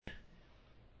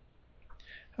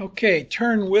Okay,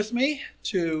 turn with me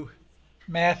to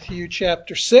Matthew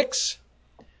chapter 6.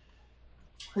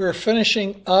 We're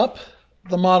finishing up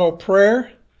the model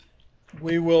prayer.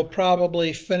 We will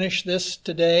probably finish this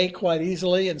today quite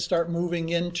easily and start moving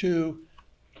into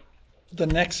the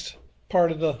next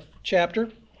part of the chapter.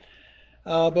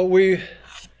 But we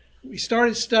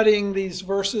started studying these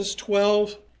verses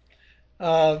 12,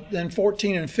 then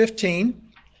 14 and 15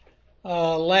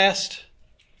 last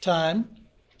time.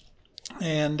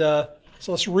 And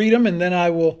so let's read them, and then I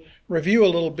will review a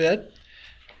little bit.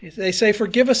 They say,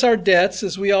 "Forgive us our debts,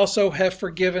 as we also have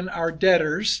forgiven our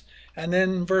debtors." And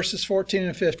then verses 14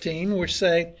 and 15, which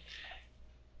say,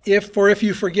 if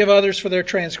you forgive others for their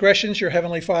transgressions, your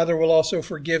heavenly Father will also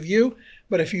forgive you.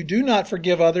 But if you do not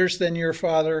forgive others, then your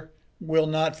Father will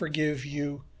not forgive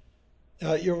you.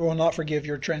 You will not forgive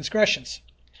your transgressions.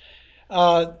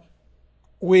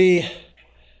 We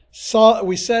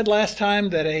said last time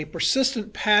that a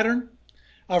persistent pattern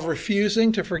of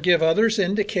refusing to forgive others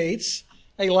indicates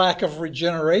a lack of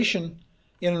regeneration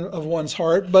of one's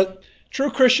heart, but true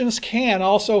Christians can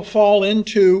also fall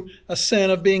into a sin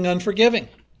of being unforgiving.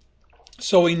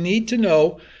 So we need to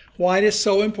know why it is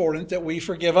so important that we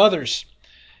forgive others.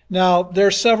 Now, there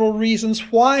are several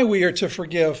reasons why we are to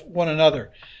forgive one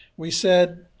another. We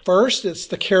said, first, it's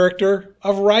the character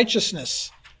of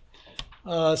righteousness.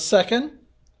 Second,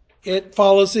 it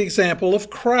follows the example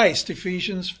of Christ.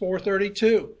 Ephesians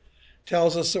 4:32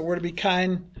 tells us that we're to be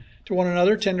kind to one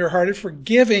another, tender-hearted,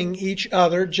 forgiving each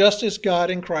other, just as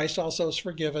God in Christ also has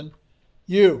forgiven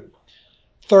you.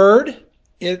 Third,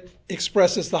 it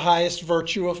expresses the highest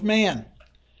virtue of man.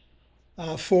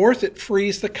 Fourth, it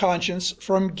frees the conscience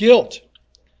from guilt.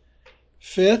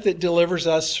 Fifth, it delivers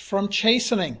us from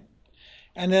chastening.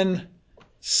 And then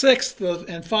sixth,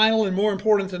 and final and more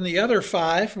important than the other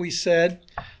five, we said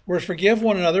we're to forgive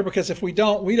one another, because if we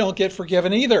don't get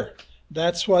forgiven either.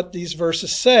 That's what these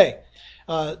verses say.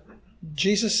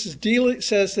 Jesus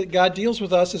says that God deals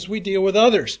with us as we deal with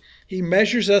others. He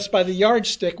measures us by the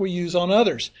yardstick we use on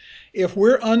others. If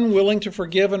we're unwilling to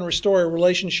forgive and restore a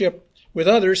relationship with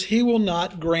others, He will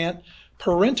not grant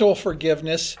parental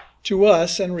forgiveness to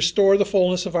us and restore the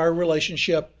fullness of our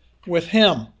relationship with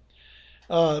Him.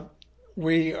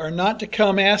 We are not to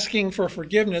come asking for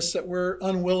forgiveness that we're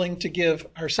unwilling to give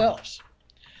ourselves.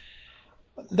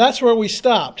 That's where we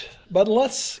stopped. But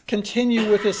let's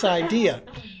continue with this idea.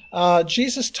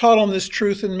 Jesus taught on this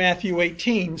truth in Matthew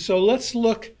 18, so let's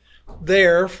look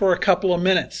there for a couple of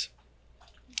minutes.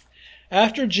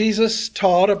 After Jesus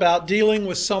taught about dealing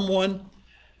with someone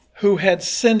who had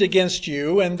sinned against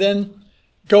you, and then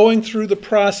going through the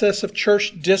process of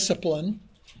church discipline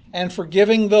and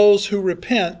forgiving those who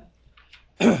repent,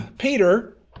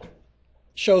 Peter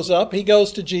shows up. He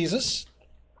goes to Jesus.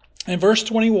 In verse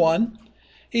 21,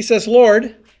 he says,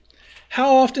 "Lord,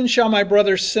 how often shall my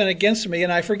brother sin against me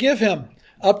and I forgive him?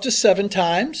 Up to 7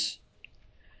 times?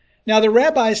 Now the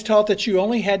rabbis taught that you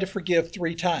only had to forgive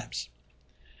 3 times.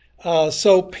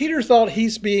 So Peter thought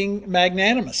he's being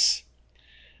magnanimous.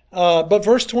 But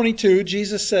verse 22,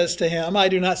 Jesus says to him, "I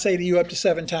do not say to you up to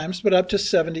 7 times, but up to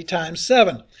 70 times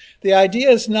 7. The idea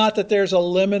is not that there's a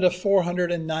limit of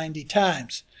 490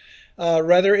 times.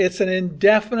 Rather, it's an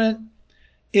indefinite,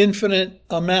 infinite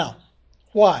amount.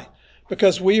 Why?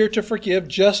 Because we are to forgive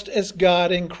just as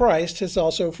God in Christ has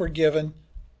also forgiven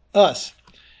us."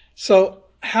 So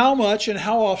how much and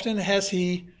how often has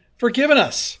He forgiven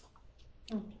us?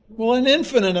 Well, an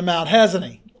infinite amount, hasn't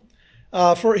He?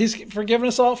 He's forgiven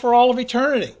us all for all of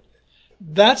eternity.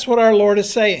 That's what our Lord is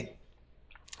saying.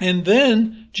 And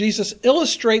then Jesus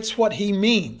illustrates what He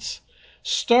means,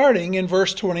 starting in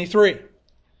verse 23.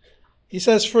 He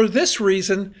says, "For this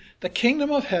reason, the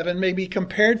kingdom of heaven may be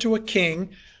compared to a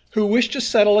king who wished to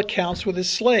settle accounts with his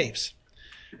slaves.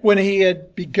 When he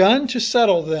had begun to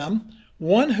settle them,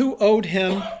 one who owed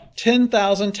him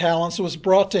 10,000 talents was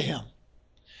brought to him."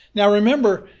 Now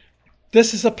remember,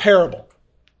 this is a parable.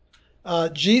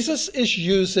 Jesus is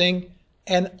using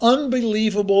an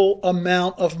unbelievable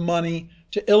amount of money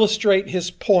to illustrate His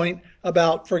point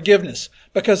about forgiveness,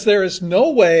 because there is no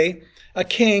way a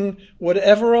king would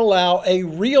ever allow a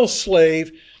real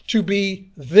slave to be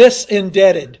this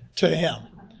indebted to him.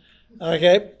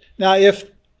 Okay? Now, if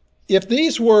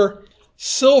these were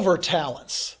silver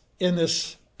talents in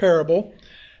this parable,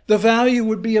 the value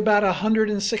would be about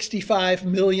 $165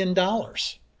 million.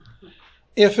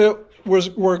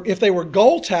 If they were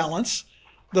gold talents,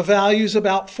 the value is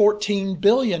about $14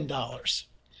 billion.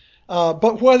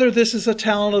 But whether this is a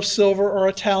talent of silver or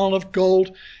a talent of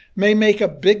gold may make a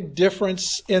big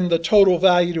difference in the total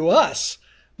value to us,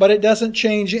 but it doesn't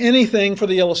change anything for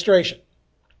the illustration.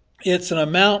 It's an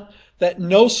amount that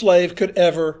no slave could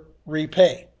ever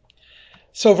repay.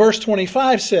 So verse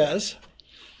 25 says,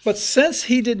 "But since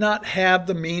he did not have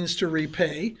the means to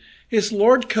repay, his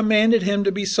Lord commanded him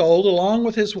to be sold along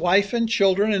with his wife and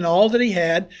children and all that he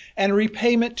had, and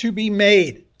repayment to be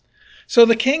made." So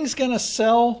the king's going to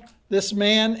sell this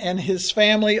man and his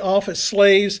family off as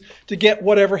slaves to get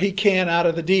whatever he can out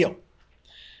of the deal.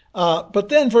 But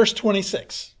then verse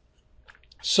 26.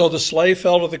 "So the slave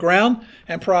fell to the ground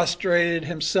and prostrated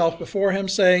himself before him,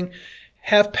 saying,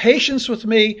 'Have patience with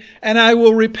me, and I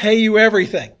will repay you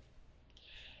everything.'"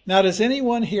 Now, does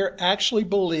anyone here actually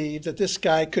believe that this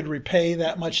guy could repay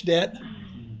that much debt?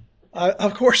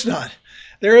 Of course not.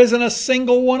 There isn't a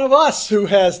single one of us who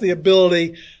has the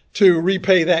ability to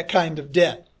repay that kind of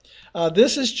debt.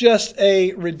 This is just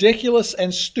a ridiculous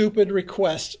and stupid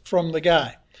request from the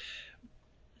guy.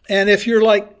 And if you're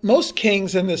like most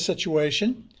kings in this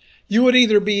situation, you would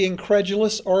either be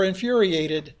incredulous or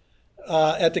infuriated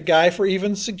at the guy for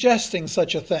even suggesting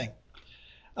such a thing.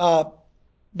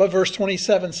 But verse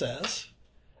 27 says,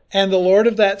 "And the Lord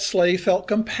of that slave felt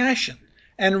compassion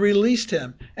and released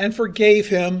him and forgave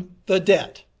him the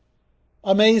debt."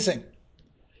 Amazing.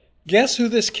 Guess who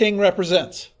this king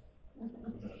represents?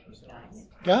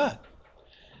 God.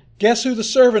 Guess who the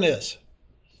servant is?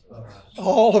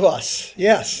 All of us.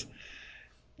 Yes.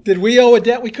 Did we owe a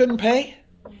debt we couldn't pay?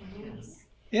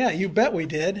 Yeah, you bet we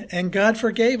did. And God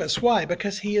forgave us. Why?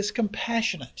 Because he is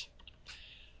compassionate.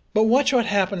 But watch what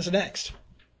happens next.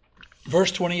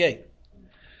 Verse 28.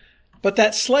 "But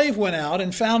that slave went out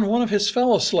and found one of his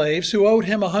fellow slaves who owed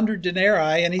him 100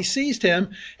 denarii, and he seized him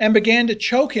and began to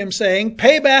choke him, saying,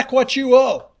 'Pay back what you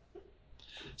owe.'"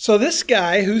 So this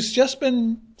guy, who's just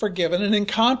been forgiven an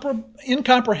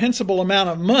incomprehensible amount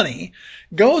of money,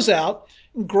 goes out,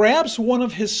 grabs one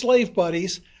of his slave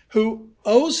buddies who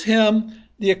owes him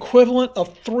the equivalent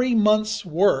of 3 months'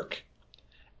 work,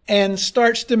 and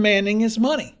starts demanding his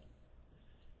money.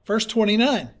 Verse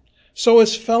 29. "So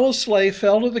his fellow slave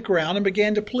fell to the ground and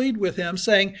began to plead with him,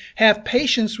 saying, 'Have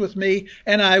patience with me,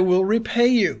 and I will repay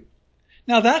you.'"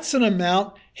 Now that's an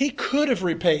amount he could have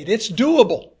repaid. It's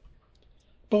doable.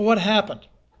 But what happened?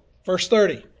 Verse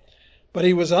 30. "But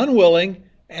he was unwilling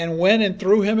and went and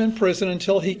threw him in prison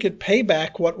until he could pay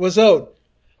back what was owed."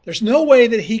 There's no way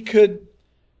that he could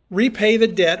repay the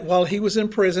debt while he was in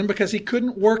prison because he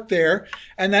couldn't work there.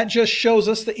 And that just shows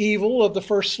us the evil of the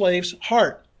first slave's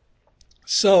heart.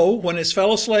 So when his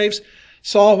fellow slaves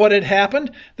saw what had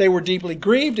happened, they were deeply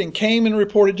grieved and came and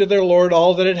reported to their Lord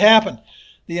all that had happened.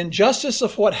 The injustice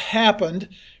of what happened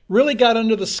really got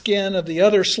under the skin of the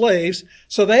other slaves,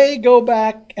 so they go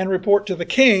back and report to the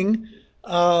king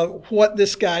what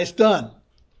this guy's done.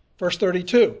 Verse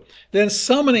 32, "Then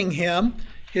summoning him,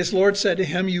 his Lord said to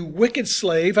him, 'You wicked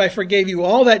slave, I forgave you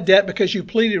all that debt because you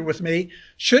pleaded with me.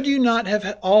 Should you not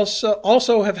have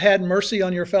also have had mercy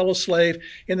on your fellow slave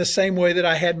in the same way that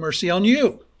I had mercy on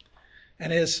you?'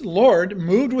 And his Lord,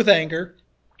 moved with anger,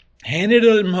 handed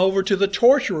him over to the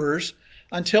torturers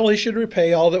until he should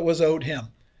repay all that was owed him."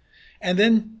 And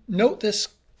then note this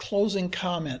closing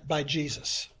comment by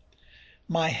Jesus.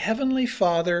 "My heavenly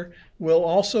Father will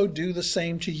also do the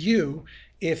same to you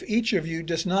if each of you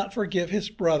does not forgive his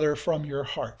brother from your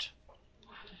heart."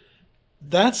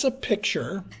 That's a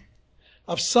picture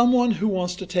of someone who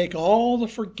wants to take all the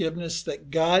forgiveness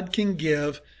that God can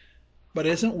give, but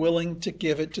isn't willing to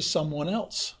give it to someone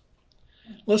else.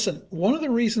 Listen, one of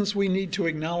the reasons we need to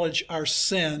acknowledge our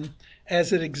sin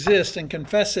as it exists and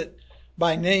confess it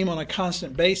by name on a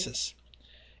constant basis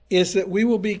is that we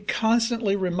will be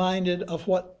constantly reminded of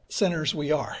what sinners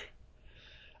we are,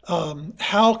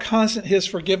 how constant his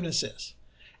forgiveness is.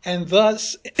 And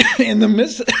thus, in the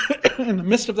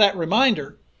midst of that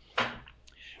reminder,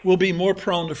 we'll be more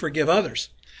prone to forgive others.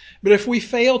 But if we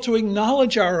fail to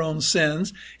acknowledge our own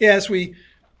sins as we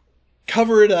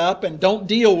cover it up and don't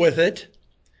deal with it,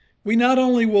 we not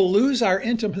only will lose our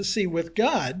intimacy with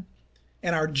God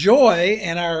and our joy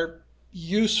and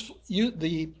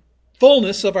the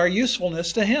fullness of our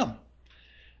usefulness to him,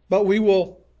 but we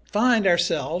will find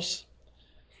ourselves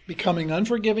becoming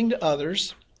unforgiving to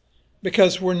others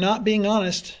because we're not being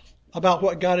honest about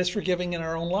what God is forgiving in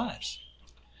our own lives.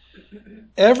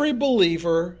 Every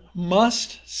believer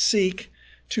must seek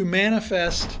to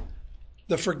manifest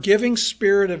the forgiving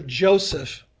spirit of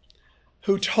Joseph,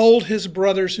 who told his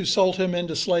brothers who sold him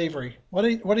into slavery. What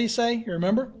did he say? You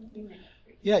remember?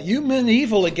 Yeah, you meant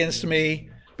evil against me,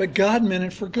 but God meant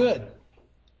it for good.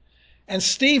 And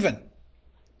Stephen,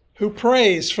 who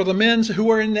prays for the men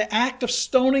who are in the act of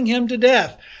stoning him to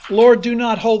death, "Lord, do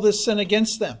not hold this sin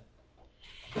against them."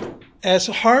 As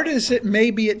hard as it may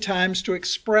be at times to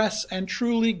express and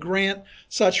truly grant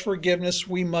such forgiveness,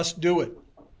 we must do it.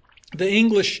 The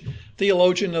English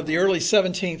theologian of the early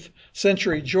 17th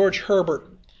century, George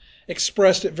Herbert,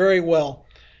 expressed it very well.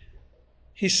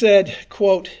 He said,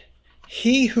 quote,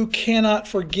 "He who cannot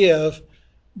forgive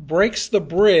breaks the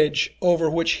bridge over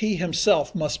which he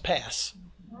himself must pass."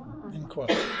 End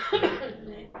quote.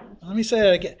 Let me say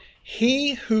that again.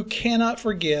 He who cannot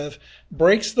forgive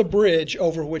breaks the bridge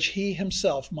over which he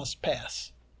himself must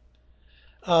pass.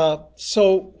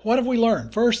 So what have we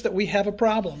learned? First, that we have a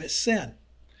problem. It's sin.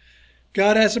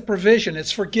 God has a provision.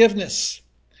 It's forgiveness.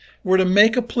 We're to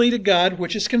make a plea to God,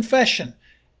 which is confession.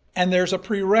 And there's a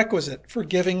prerequisite,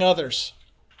 forgiving others.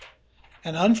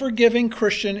 An unforgiving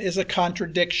Christian is a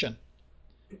contradiction.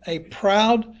 A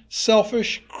proud,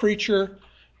 selfish creature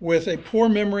with a poor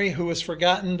memory who has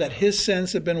forgotten that his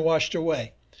sins have been washed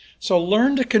away. So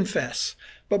learn to confess.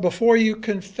 But before you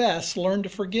confess, learn to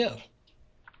forgive.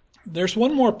 There's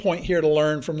one more point here to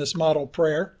learn from this model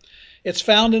prayer. It's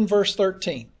found in verse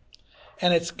 13.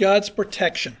 And it's God's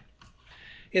protection.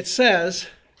 It says,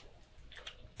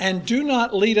 "And do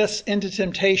not lead us into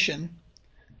temptation,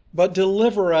 but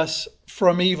deliver us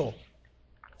from evil."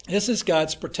 This is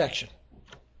God's protection.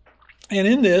 And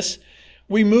in this,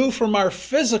 we move from our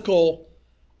physical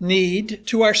need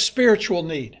to our spiritual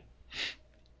need,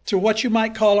 to what you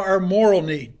might call our moral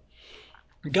need.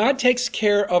 God takes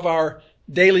care of our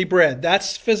daily bread.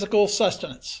 That's physical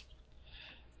sustenance.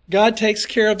 God takes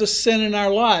care of the sin in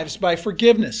our lives by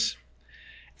forgiveness.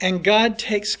 And God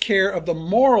takes care of the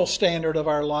moral standard of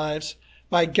our lives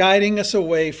by guiding us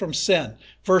away from sin.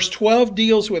 Verse 12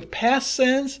 deals with past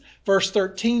sins. Verse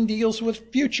 13 deals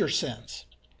with future sins.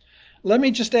 Let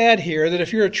me just add here that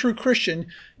if you're a true Christian,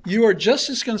 you are just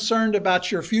as concerned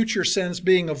about your future sins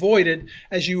being avoided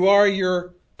as you are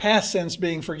your past sins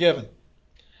being forgiven.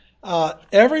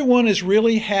 Everyone is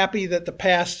really happy that the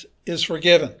past is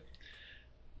forgiven.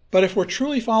 But if we're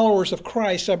truly followers of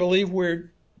Christ, I believe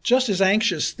we're just as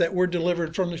anxious that we're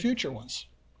delivered from the future ones.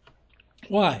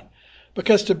 Why?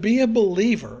 Because to be a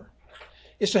believer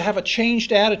is to have a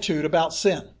changed attitude about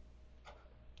sin.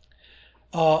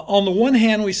 On the one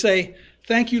hand, we say,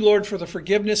 "Thank you, Lord, for the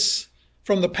forgiveness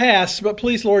from the past, but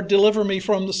please, Lord, deliver me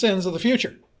from the sins of the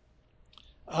future."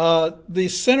 The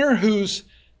sinner whose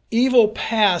evil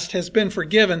past has been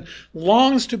forgiven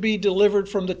longs to be delivered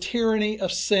from the tyranny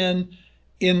of sin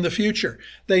in the future.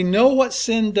 They know what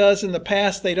sin does in the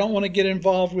past. They don't want to get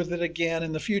involved with it again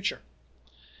in the future.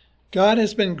 God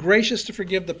has been gracious to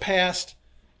forgive the past.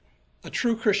 A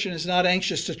true Christian is not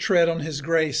anxious to tread on his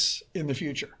grace in the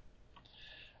future.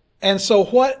 And so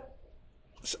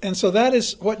that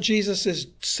is what Jesus is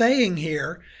saying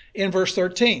here in verse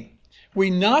 13. We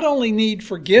not only need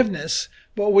forgiveness,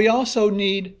 but we also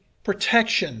need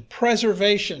protection,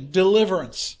 preservation,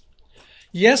 deliverance.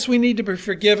 Yes, we need to be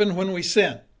forgiven when we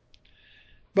sin,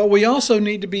 but we also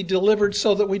need to be delivered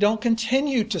so that we don't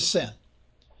continue to sin.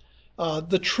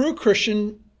 The true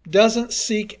Christian doesn't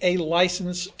seek a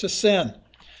license to sin.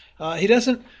 He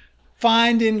doesn't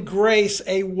find in grace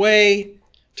a way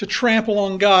to trample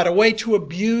on God, a way to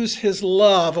abuse his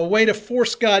love, a way to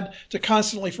force God to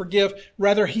constantly forgive.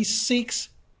 Rather, he seeks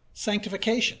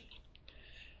sanctification.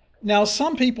 Now,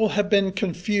 some people have been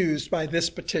confused by this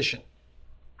petition.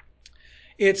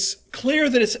 It's clear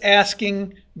that it's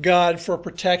asking God for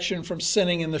protection from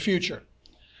sinning in the future.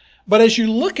 But as you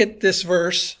look at this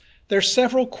verse, there's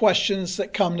several questions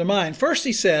that come to mind. First,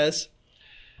 he says,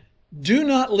 "Do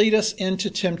not lead us into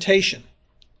temptation."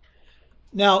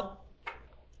 Now,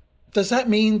 does that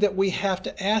mean that we have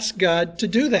to ask God to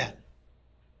do that?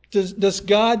 Does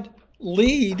God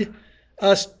lead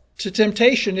us to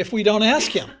temptation if we don't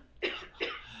ask him?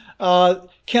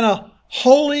 Can a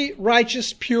holy,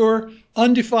 righteous, pure,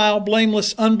 undefiled,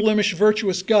 blameless, unblemished,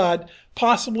 virtuous God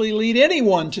possibly lead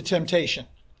anyone to temptation?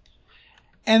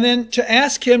 And then to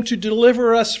ask him to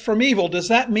deliver us from evil, does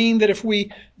that mean that if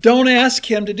we don't ask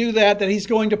him to do that, that he's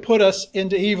going to put us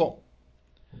into evil?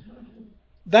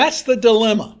 That's the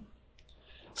dilemma.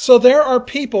 So there are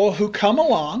people who come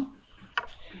along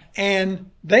and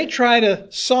they try to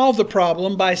solve the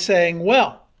problem by saying,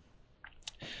 well,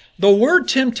 the word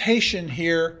temptation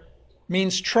here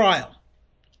means trial.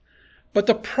 But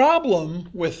the problem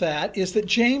with that is that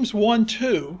James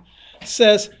 1:2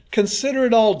 says, "Consider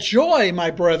it all joy,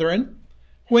 my brethren,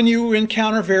 when you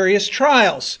encounter various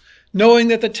trials, knowing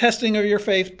that the testing of your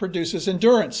faith produces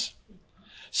endurance."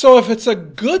 So if it's a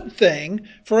good thing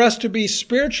for us to be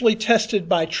spiritually tested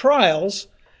by trials,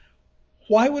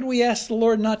 why would we ask the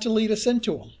Lord not to lead us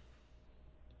into them?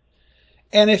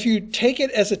 And if you take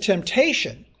it as a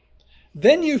temptation,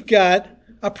 then you've got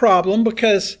a problem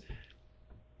because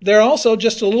they're also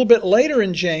just a little bit later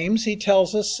in James, he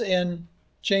tells us in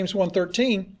James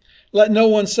 1:13, let no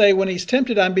one say when he's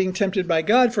tempted, I'm being tempted by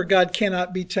God, for God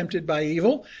cannot be tempted by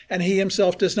evil, and he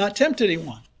himself does not tempt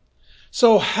anyone.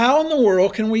 So how in the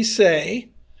world can we say,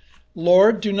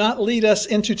 Lord, do not lead us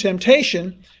into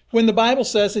temptation, when the Bible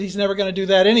says that he's never going to do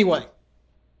that anyway?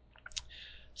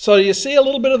 So you see a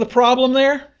little bit of the problem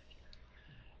there?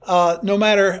 No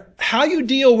matter how you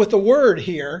deal with the word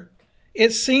here,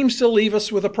 it seems to leave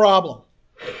us with a problem.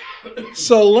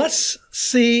 So let's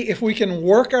see if we can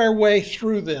work our way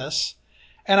through this.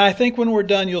 And I think when we're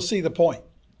done, you'll see the point.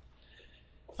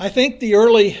 I think the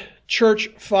early church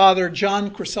father, John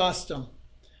Chrysostom,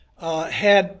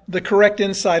 had the correct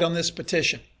insight on this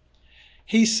petition.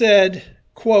 He said,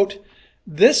 quote,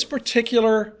 this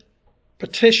particular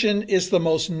petition is the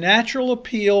most natural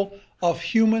appeal of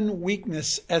human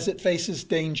weakness as it faces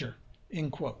danger,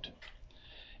 end quote.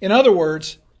 In other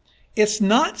words, it's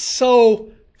not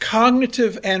so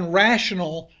cognitive and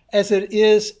rational as it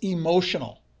is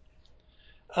emotional.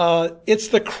 It's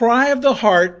the cry of the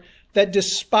heart that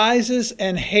despises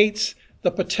and hates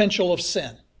the potential of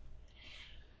sin.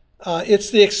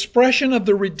 It's the expression of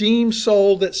the redeemed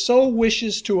soul that so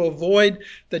wishes to avoid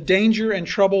the danger and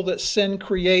trouble that sin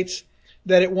creates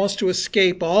that it wants to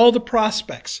escape all the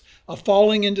prospects of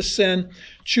falling into sin,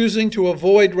 choosing to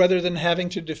avoid rather than having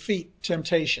to defeat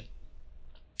temptation.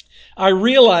 I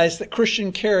realize that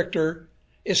Christian character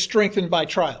is strengthened by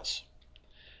trials.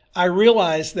 I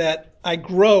realize that I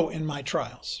grow in my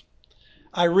trials.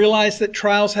 I realize that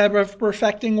trials have a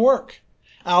perfecting work.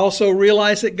 I also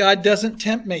realize that God doesn't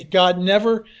tempt me. God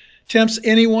never tempts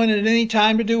anyone at any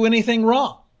time to do anything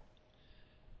wrong.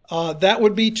 That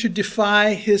would be to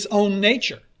defy his own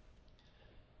nature.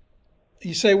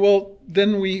 You say, well,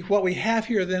 then what we have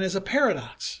here then is a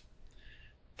paradox.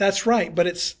 That's right, but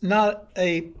it's not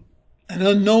an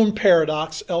unknown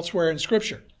paradox elsewhere in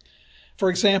Scripture. For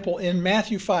example, in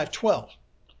Matthew 5:12,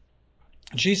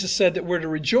 Jesus said that we're to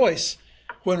rejoice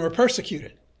when we're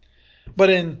persecuted. But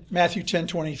in Matthew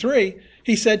 10:23,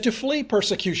 he said to flee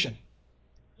persecution.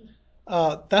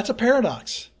 That's a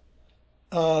paradox.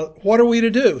 What are we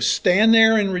to do? Stand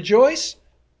there and rejoice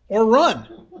or run?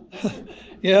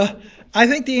 Yeah, I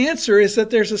think the answer is that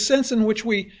there's a sense in which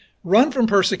we run from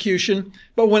persecution,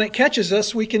 but when it catches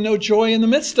us, we can know joy in the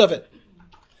midst of it.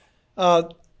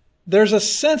 There's a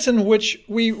sense in which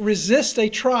we resist a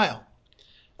trial.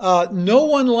 No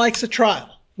one likes a trial.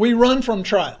 We run from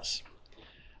trials.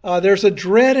 There's a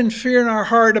dread and fear in our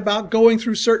heart about going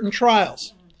through certain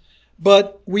trials.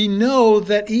 But we know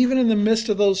that even in the midst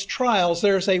of those trials,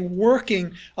 there's a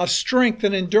working of strength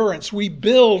and endurance. We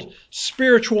build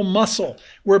spiritual muscle.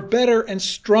 We're better and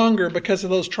stronger because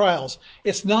of those trials.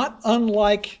 It's not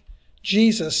unlike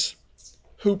Jesus,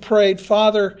 who prayed,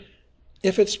 Father,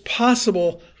 if it's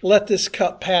possible, let this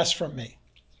cup pass from me.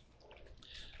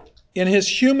 In his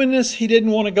humanness, he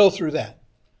didn't want to go through that.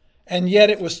 And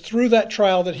yet it was through that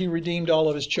trial that he redeemed all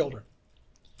of his children.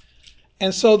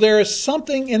 And so there is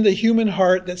something in the human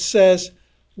heart that says,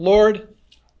 Lord,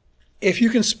 if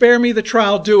you can spare me the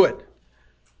trial, do it.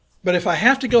 But if I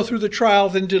have to go through the trial,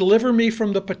 then deliver me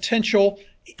from the potential,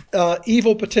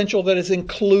 evil potential that is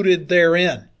included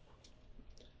therein.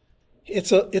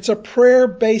 It's a prayer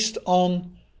based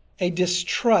on a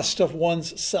distrust of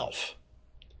one's self.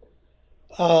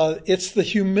 It's the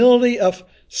humility of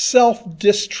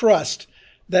self-distrust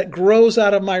that grows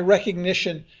out of my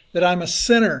recognition that I'm a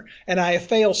sinner and I have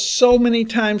failed so many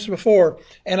times before,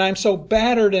 and I'm so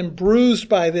battered and bruised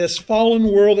by this fallen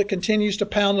world that continues to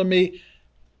pound on me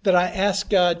that I ask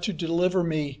God to deliver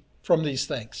me from these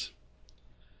things.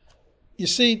 You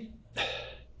see,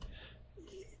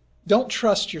 don't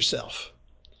trust yourself.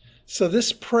 So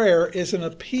this prayer is an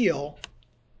appeal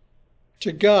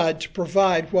to God to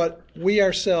provide what we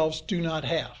ourselves do not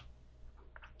have.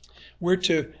 We're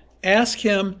to ask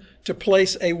Him to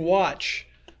place a watch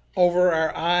over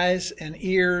our eyes and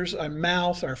ears, our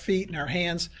mouth, our feet, and our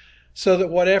hands, so that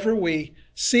whatever we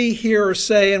see, hear, or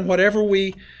say, and whatever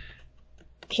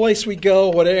place we go,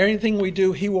 whatever anything we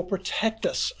do, He will protect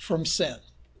us from sin.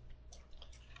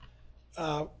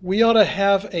 We ought to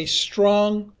have a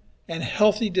strong and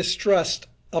healthy distrust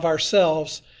of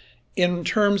ourselves in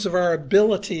terms of our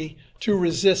ability to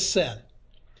resist sin,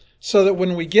 so that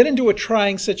when we get into a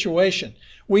trying situation,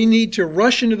 we need to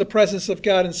rush into the presence of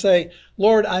God and say,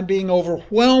 Lord, I'm being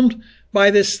overwhelmed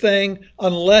by this thing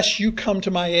unless you come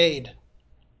to my aid.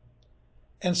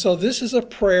 And so this is a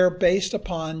prayer based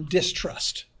upon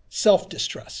distrust,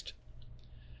 self-distrust.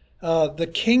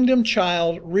 The kingdom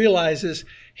child realizes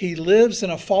he lives in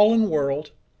a fallen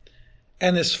world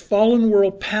And this fallen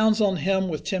world pounds on him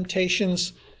with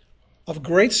temptations of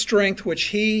great strength, which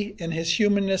he in his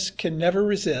humanness can never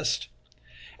resist.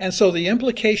 And so the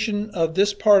implication of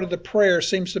this part of the prayer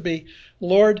seems to be,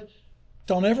 Lord,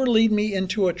 don't ever lead me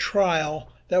into a trial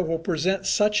that will present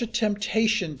such a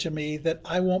temptation to me that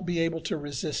I won't be able to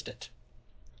resist it.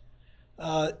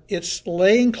 It's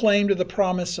laying claim to the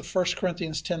promise of 1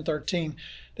 Corinthians 10:13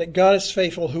 that God is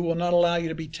faithful, who will not allow you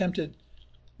to be tempted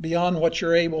beyond what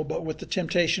you're able, but with the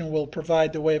temptation will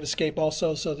provide the way of escape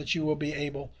also, so that you will be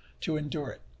able to endure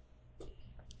it.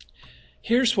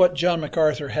 Here's what John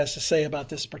MacArthur has to say about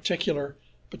this particular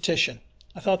petition.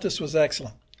 I thought this was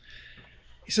excellent.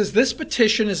 He says, this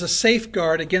petition is a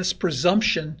safeguard against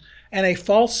presumption and a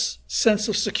false sense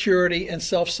of security and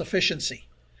self-sufficiency.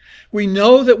 We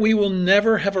know that we will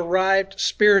never have arrived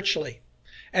spiritually,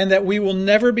 and that we will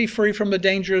never be free from the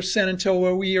danger of sin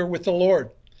until we are with the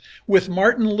Lord. With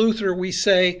Martin Luther, we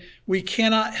say, we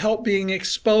cannot help being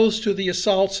exposed to the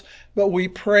assaults, but we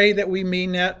pray that we may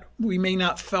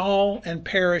not fall and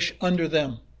perish under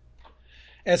them.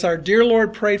 As our dear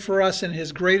Lord prayed for us in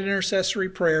his great intercessory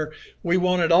prayer, we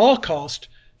want at all cost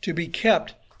to be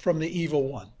kept from the evil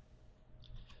one.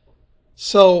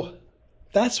 So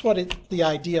that's the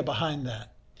idea behind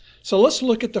that. So let's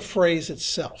look at the phrase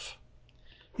itself.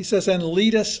 He says, and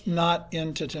lead us not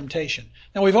into temptation.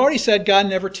 Now, we've already said God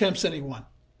never tempts anyone.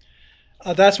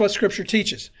 That's what Scripture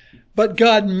teaches. But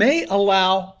God may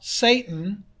allow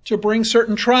Satan to bring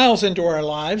certain trials into our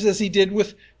lives, as he did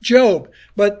with Job.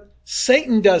 But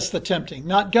Satan does the tempting,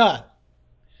 not God.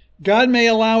 God may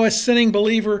allow a sinning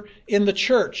believer in the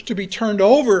church to be turned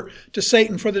over to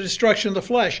Satan for the destruction of the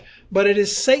flesh. But it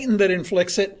is Satan that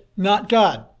inflicts it, not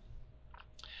God.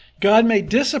 God may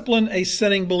discipline a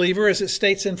sinning believer, as it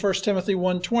states in 1 Timothy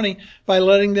 1:20, by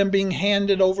letting them being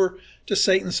handed over to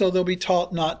Satan so they'll be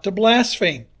taught not to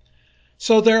blaspheme.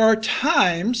 So there are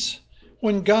times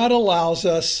when God allows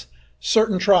us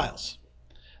certain trials.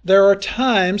 There are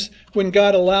times when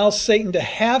God allows Satan to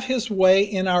have his way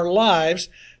in our lives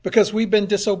because we've been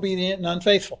disobedient and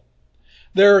unfaithful.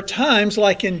 There are times,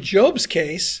 like in Job's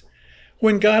case,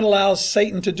 when God allows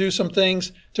Satan to do some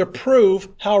things to prove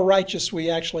how righteous we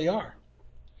actually are.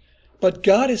 But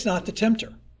God is not the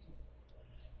tempter.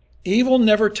 Evil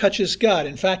never touches God.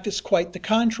 In fact, it's quite the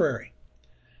contrary.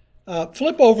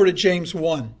 Flip over to James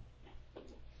 1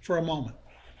 for a moment.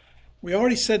 We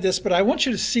already said this, but I want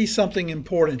you to see something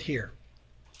important here.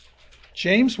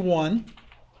 James 1.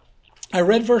 I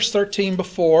read verse 13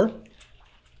 before.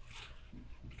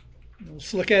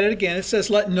 Let's look at it again. It says,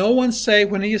 let no one say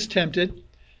when he is tempted,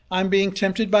 I'm being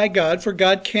tempted by God, for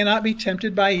God cannot be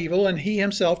tempted by evil, and he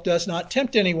himself does not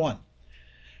tempt anyone.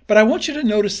 But I want you to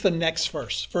notice the next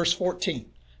verse, verse 14.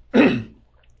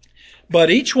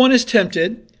 But each one is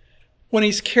tempted when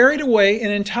he's carried away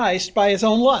and enticed by his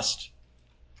own lust.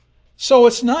 So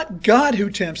it's not God who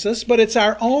tempts us, but it's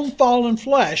our own fallen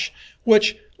flesh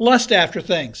which lust after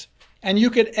things. And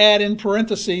you could add in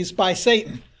parentheses, by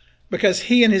Satan, because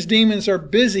he and his demons are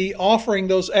busy offering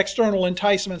those external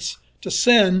enticements to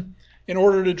sin in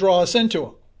order to draw us into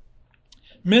them.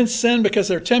 Men sin because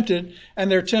they're tempted,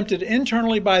 and they're tempted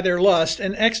internally by their lust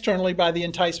and externally by the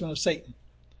enticement of Satan.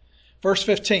 Verse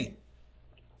 15.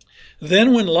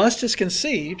 Then when lust is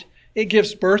conceived, it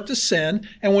gives birth to sin,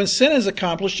 and when sin is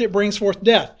accomplished, it brings forth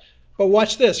death. But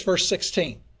watch this, verse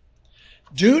 16.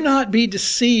 Do not be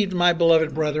deceived, my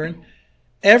beloved brethren.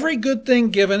 Every good thing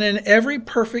given and every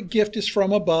perfect gift is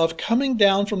from above, coming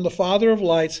down from the Father of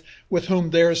lights, with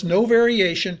whom there is no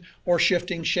variation or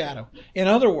shifting shadow. In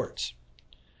other words,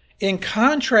 in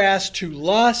contrast to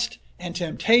lust and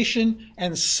temptation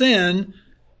and sin,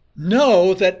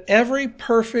 know that every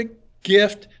perfect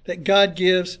gift that God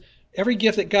gives, every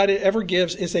gift that God ever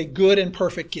gives is a good and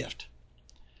perfect gift.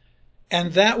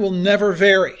 And that will never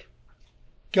vary.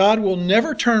 God will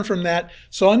never turn from that.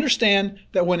 So understand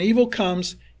that when evil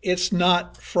comes, it's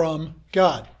not from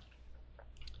God.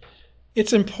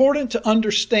 It's important to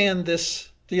understand this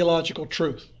theological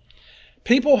truth.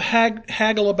 People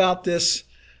haggle about this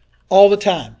all the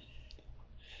time.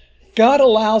 God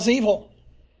allows evil.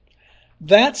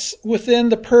 That's within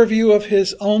the purview of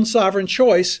his own sovereign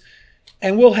choice,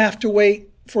 and we'll have to wait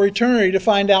for eternity to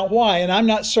find out why. And I'm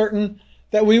not certain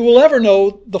that we will ever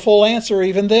know the full answer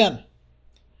even then.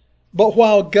 But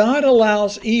while God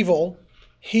allows evil,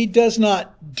 he does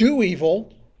not do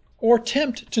evil or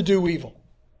tempt to do evil.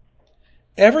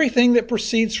 Everything that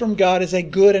proceeds from God is a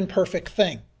good and perfect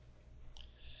thing.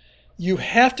 You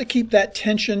have to keep that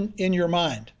tension in your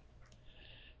mind.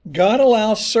 God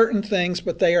allows certain things,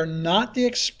 but they are not the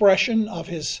expression of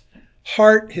his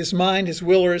heart, his mind, his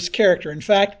will, or his character. In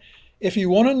fact, If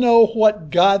you want to know what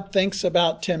God thinks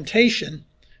about temptation,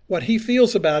 what he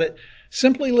feels about it,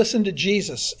 simply listen to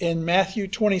Jesus in Matthew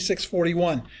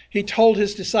 26:41. He told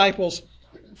his disciples,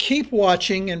 "Keep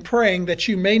watching and praying that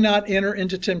you may not enter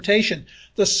into temptation.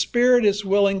 The spirit is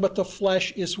willing, but the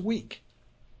flesh is weak."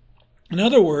 In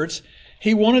other words,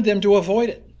 he wanted them to avoid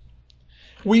it.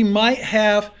 We might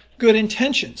have good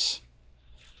intentions,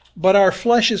 but our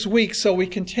flesh is weak, so we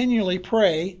continually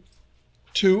pray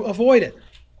to avoid it.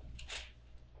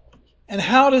 And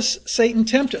how does Satan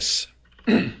tempt us?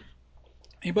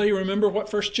 Anybody remember what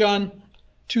 1 John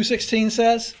 2:16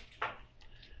 says?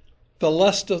 The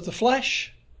lust of the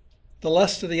flesh, the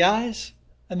lust of the eyes,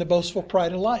 and the boastful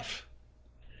pride of life.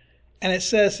 And it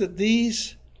says that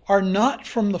these are not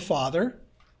from the Father,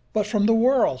 but from the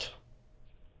world.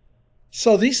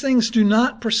 So these things do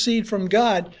not proceed from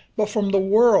God, but from the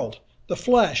world, the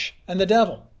flesh, and the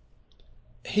devil.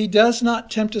 He does not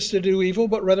tempt us to do evil,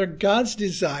 but rather God's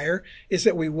desire is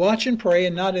that we watch and pray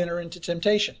and not enter into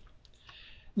temptation.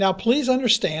 Now, please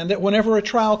understand that whenever a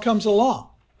trial comes along,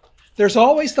 there's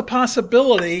always the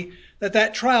possibility that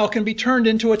that trial can be turned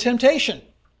into a temptation.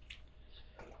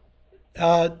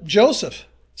 Joseph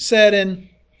said in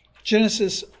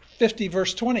Genesis 50,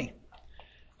 verse 20,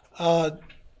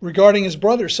 regarding his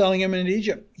brother selling him into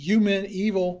Egypt, "You meant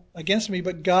evil against me,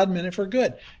 but God meant it for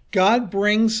good." God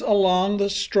brings along the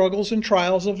struggles and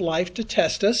trials of life to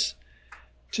test us,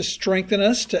 to strengthen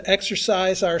us, to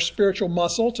exercise our spiritual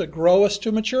muscle, to grow us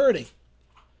to maturity.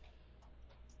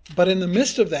 But in the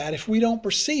midst of that, if we don't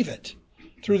perceive it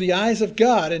through the eyes of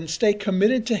God and stay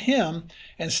committed to him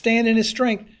and stand in his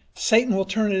strength, Satan will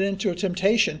turn it into a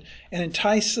temptation and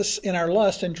entice us in our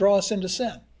lust and draw us into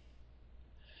sin.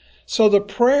 So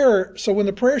when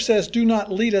the prayer says, "Do not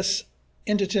lead us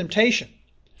into temptation,"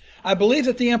 I believe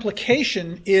that the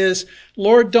implication is,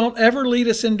 Lord, don't ever lead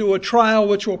us into a trial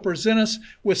which will present us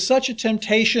with such a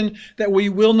temptation that we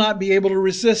will not be able to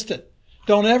resist it.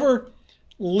 Don't ever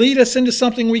lead us into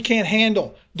something we can't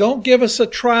handle. Don't give us a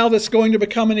trial that's going to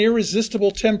become an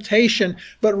irresistible temptation,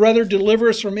 but rather deliver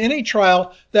us from any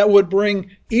trial that would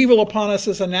bring evil upon us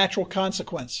as a natural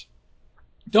consequence.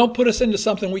 Don't put us into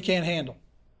something we can't handle.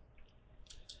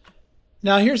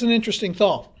 Now, here's an interesting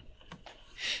thought.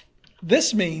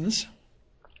 This means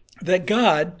that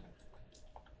God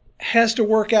has to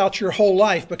work out your whole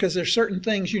life because there's certain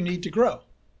things you need to grow.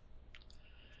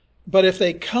 But if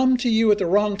they come to you at the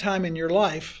wrong time in your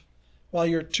life, while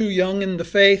you're too young in the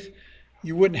faith,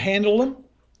 you wouldn't handle them.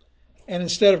 And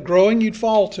instead of growing, you'd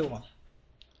fall to them.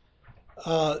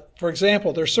 For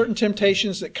example, there are certain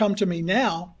temptations that come to me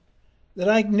now that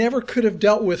I never could have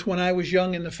dealt with when I was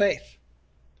young in the faith.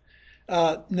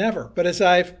 Never. But as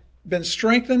I've been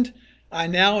strengthened, I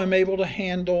now am able to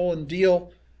handle and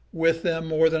deal with them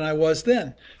more than I was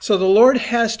then. So the Lord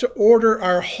has to order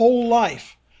our whole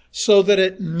life so that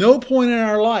at no point in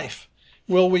our life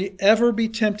will we ever be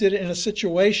tempted in a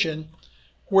situation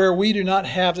where we do not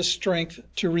have the strength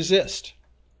to resist.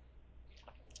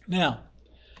 Now,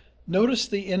 notice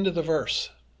the end of the verse.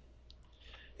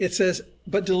 It says,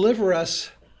 "But deliver us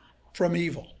from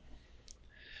evil."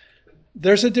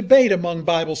 There's a debate among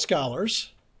Bible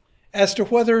scholars as to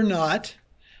whether or not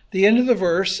the end of the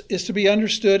verse is to be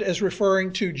understood as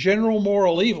referring to general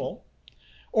moral evil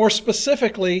or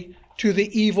specifically to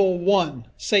the evil one,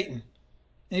 Satan.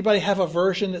 Anybody have a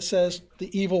version that says the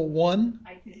evil one?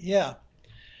 Yeah.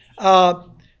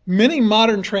 Many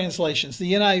modern translations,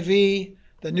 the NIV,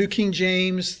 the New King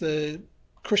James, the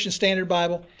Christian Standard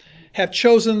Bible, have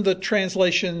chosen the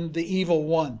translation the evil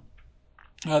one.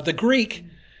 The Greek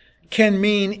can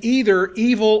mean either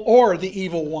evil or the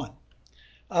evil one.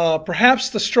 Perhaps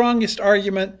the strongest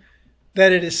argument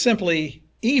that it is simply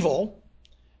evil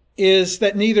is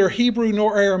that neither Hebrew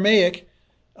nor Aramaic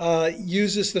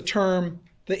uses the term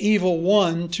the evil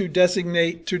one to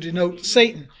denote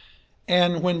Satan.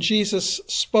 And when Jesus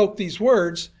spoke these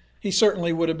words, he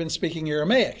certainly would have been speaking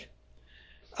Aramaic.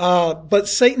 But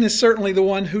Satan is certainly the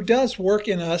one who does work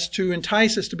in us to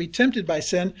entice us to be tempted by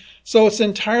sin. So it's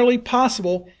entirely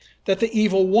possible that the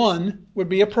evil one would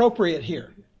be appropriate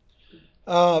here.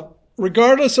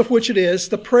 Regardless of which it is,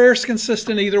 the prayer is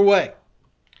consistent either way.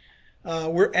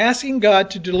 We're asking God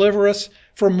to deliver us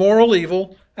from moral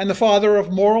evil, and the father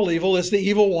of moral evil is the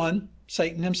evil one,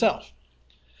 Satan himself.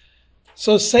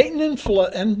 So Satan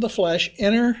and the flesh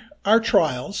enter our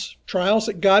trials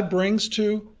that God brings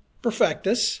to perfect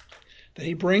us, that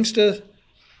he brings to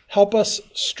help us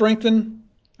strengthen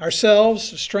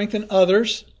ourselves, strengthen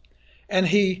others, and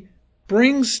he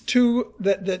brings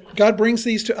that God brings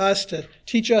these to us to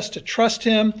teach us to trust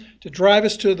him, to drive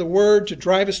us to the word, to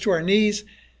drive us to our knees.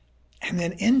 And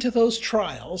then into those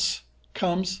trials,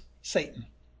 comes Satan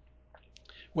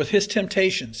with his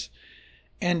temptations.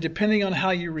 And depending on how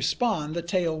you respond, the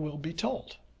tale will be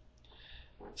told.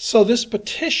 So this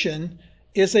petition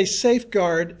is a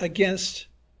safeguard against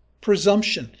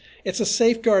presumption. It's a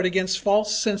safeguard against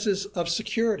false senses of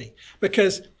security.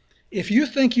 Because if you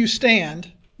think you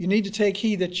stand, you need to take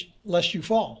heed lest you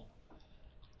fall.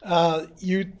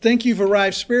 You think you've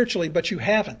arrived spiritually, but you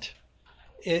haven't.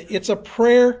 It's a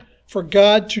prayer for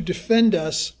God to defend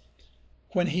us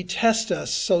when he tests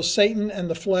us, so Satan and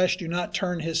the flesh do not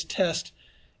turn his test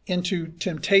into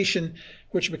temptation,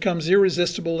 which becomes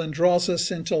irresistible and draws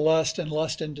us into lust, and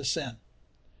lust into sin.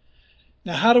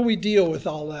 Now, how do we deal with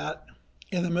all that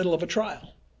in the middle of a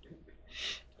trial?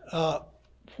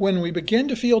 When we begin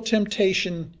to feel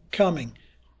temptation coming,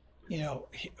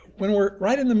 when we're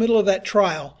right in the middle of that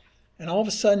trial, and all of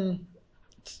a sudden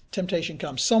temptation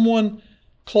comes. Someone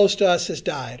close to us has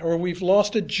died, or we've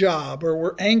lost a job, or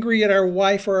we're angry at our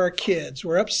wife or our kids,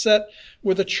 we're upset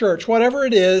with the church, whatever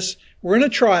it is, we're in a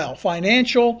trial,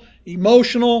 financial,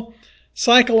 emotional,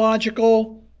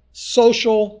 psychological,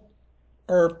 social,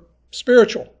 or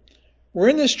spiritual. We're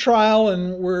in this trial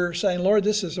and we're saying, Lord,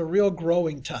 this is a real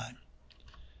growing time.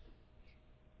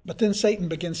 But then Satan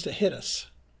begins to hit us,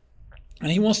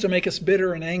 and he wants to make us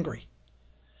bitter and angry.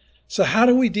 So how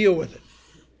do we deal with it?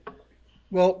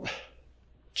 Well,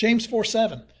 James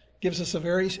 4:7 gives us a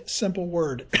very simple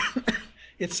word.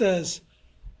 It says,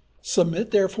 submit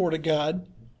therefore to God,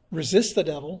 resist the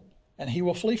devil, and he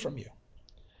will flee from you.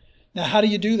 Now, how do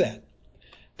you do that?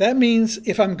 That means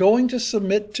if I'm going to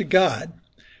submit to God,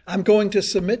 I'm going to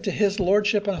submit to his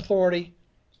lordship and authority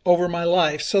over my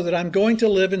life so that I'm going to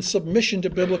live in submission to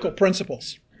biblical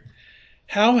principles.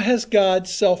 How has God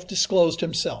self-disclosed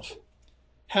himself?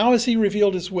 How has he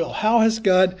revealed his will? How has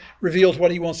God revealed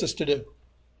what he wants us to do?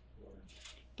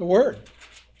 The Word.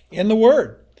 In the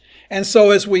Word. And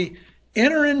so as we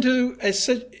enter into a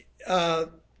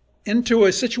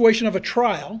situation of a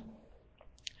trial,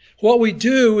 what we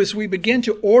do is we begin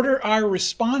to order our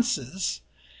responses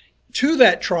to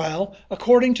that trial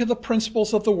according to the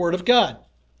principles of the Word of God.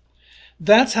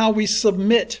 That's how we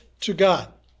submit to God.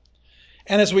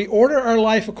 And as we order our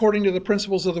life according to the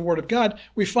principles of the Word of God,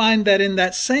 we find that in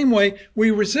that same way, we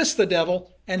resist the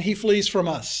devil and he flees from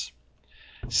us.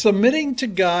 Submitting to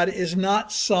God is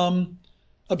not some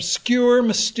obscure,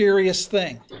 mysterious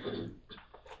thing.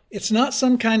 It's not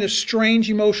some kind of strange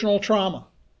emotional trauma.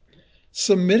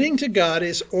 Submitting to God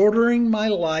is ordering my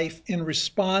life in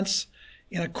response,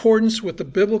 in accordance with the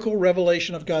biblical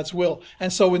revelation of God's will.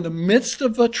 And so in the midst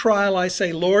of a trial, I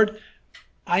say, Lord,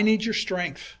 I need your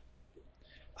strength.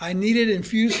 I need it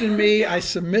infused in me. I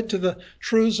submit to the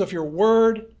truths of your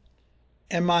word.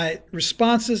 And my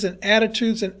responses and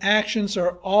attitudes and actions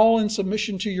are all in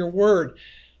submission to your word.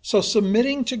 So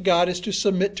submitting to God is to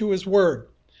submit to his word.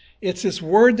 It's his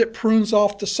word that prunes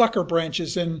off the sucker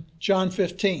branches in John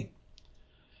 15.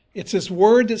 It's his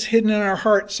word that's hidden in our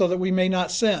hearts so that we may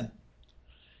not sin.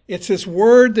 It's his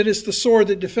word that is the sword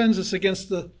that defends us against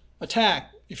the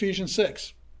attack, Ephesians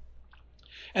 6.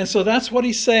 And so that's what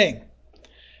he's saying.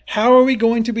 How are we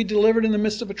going to be delivered in the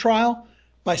midst of a trial?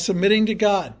 By submitting to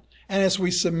God. And as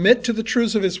we submit to the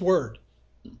truths of his word,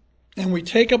 and we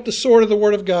take up the sword of the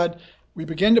word of God, we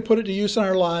begin to put it to use in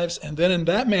our lives, and then in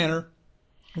that manner,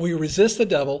 we resist the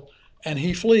devil, and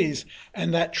he flees.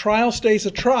 And that trial stays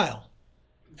a trial,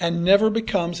 and never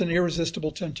becomes an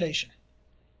irresistible temptation.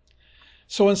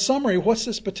 So in summary, what's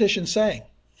this petition saying?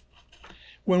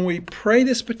 When we pray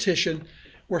this petition,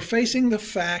 we're facing the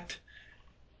fact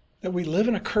that we live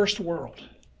in a cursed world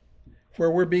where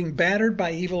we're being battered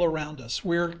by evil around us.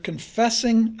 We're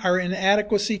confessing our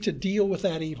inadequacy to deal with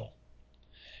that evil.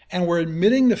 And we're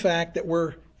admitting the fact that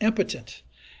we're impotent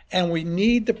and we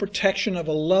need the protection of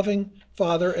a loving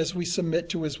Father as we submit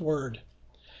to his word.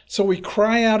 So we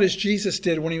cry out as Jesus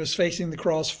did when he was facing the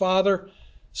cross, Father,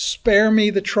 spare me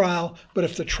the trial, but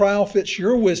if the trial fits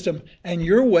your wisdom and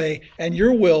your way and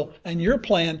your will and your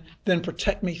plan, then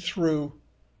protect me through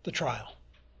the trial.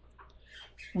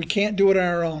 We can't do it on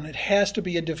our own. It has to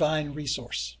be a divine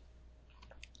resource.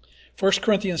 1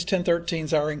 Corinthians 10:13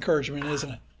 is our encouragement,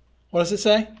 isn't it? What does it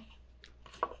say?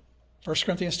 1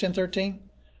 Corinthians 10:13.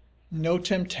 No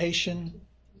temptation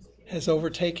has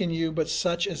overtaken you, but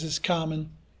such as is common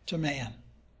to man.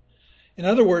 In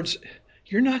other words,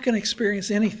 you're not going to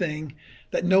experience anything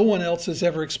that no one else has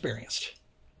ever experienced.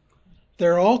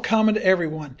 They're all common to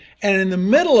everyone. And in the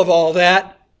middle of all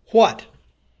that, what?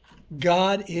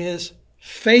 God is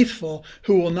faithful,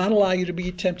 who will not allow you to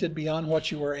be tempted beyond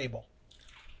what you are able.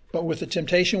 But with the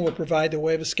temptation will provide the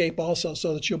way of escape also,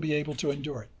 so that you'll be able to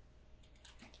endure it.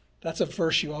 That's a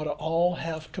verse you ought to all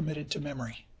have committed to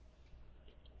memory.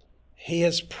 He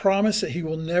has promised that he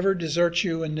will never desert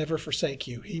you and never forsake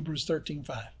you. Hebrews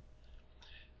 13:5.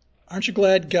 Aren't you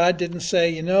glad God didn't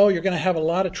say, you're going to have a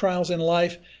lot of trials in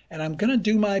life, and I'm going to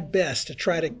do my best to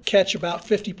try to catch about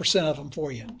 50% of them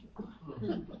for you?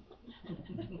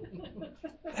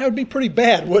 That would be pretty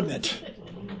bad, wouldn't it?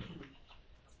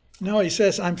 No, he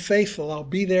says, I'm faithful. I'll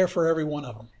be there for every one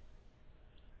of them.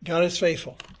 God is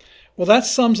faithful. Well, that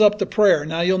sums up the prayer.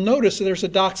 Now, you'll notice that there's a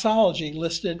doxology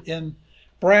listed in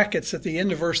brackets at the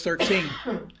end of verse 13.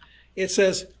 It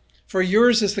says, for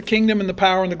yours is the kingdom and the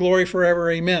power and the glory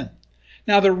forever. Amen.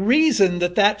 Now, the reason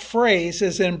that phrase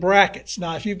is in brackets,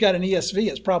 now, if you've got an ESV,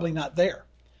 it's probably not there.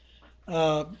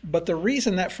 But the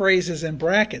reason that phrase is in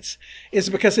brackets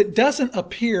is because it doesn't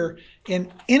appear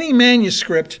in any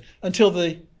manuscript until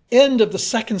the end of the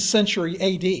 2nd century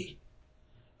AD.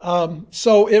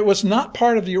 So it was not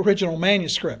part of the original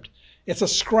manuscript. It's a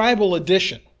scribal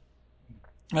addition.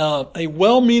 A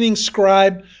well-meaning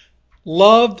scribe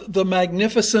loved the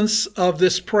magnificence of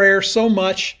this prayer so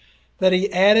much that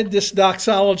he added this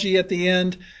doxology at the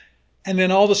end, and then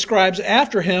all the scribes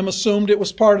after him assumed it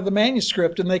was part of the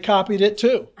manuscript, and they copied it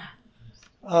too.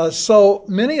 So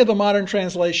many of the modern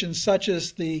translations, such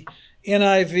as the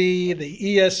NIV, the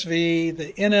ESV,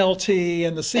 the NLT,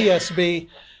 and the CSB,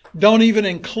 don't even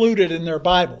include it in their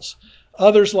Bibles.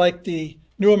 Others, like the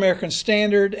New American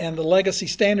Standard and the Legacy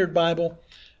Standard Bible,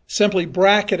 simply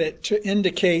bracket it to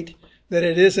indicate that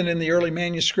it isn't in the early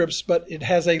manuscripts, but it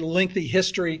has a lengthy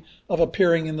history of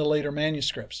appearing in the later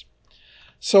manuscripts.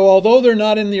 So although they're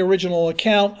not in the original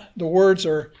account, the words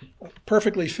are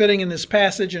perfectly fitting in this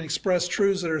passage and express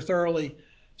truths that are thoroughly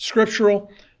scriptural.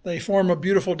 They form a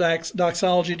beautiful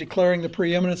doxology declaring the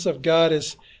preeminence of God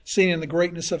as seen in the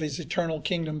greatness of his eternal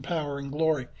kingdom, power, and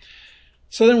glory.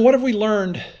 So then what have we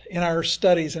learned in our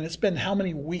studies? And it's been how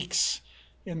many weeks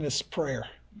in this prayer?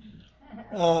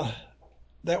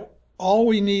 That all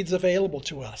we need is available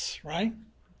to us, right?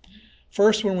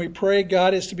 First, when we pray,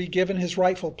 God is to be given his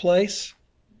rightful place,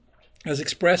 as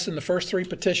expressed in the first 3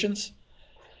 petitions.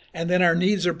 And then our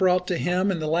needs are brought to him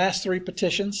in the last 3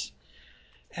 petitions,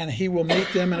 and he will meet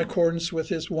them in accordance with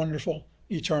his wonderful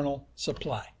eternal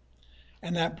supply.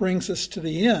 And that brings us to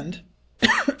the end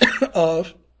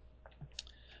of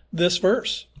this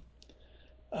verse.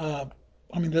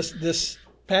 This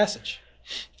passage.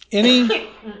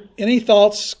 Any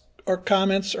thoughts or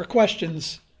comments or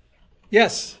questions?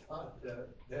 Yes?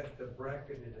 That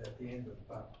bracketed at the end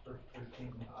of verse 13,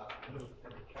 in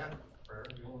the Catholic prayer,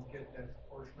 you won't get that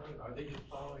portion of it. Are they just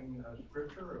following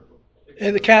scripture?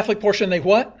 In the Catholic portion, they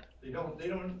what? They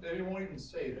won't even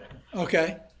say that.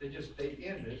 Okay. They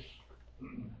end it.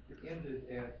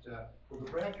 At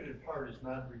the bracketed part is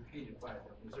not repeated by them.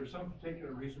 Is there some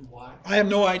particular reason why? I have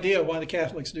no idea why the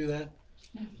Catholics do that.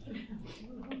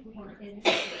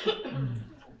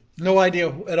 No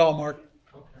idea at all, Mark.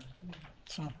 Okay.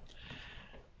 So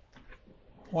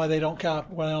why they don't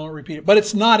repeat it, but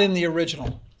it's not in the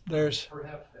original. There's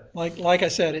perhaps like I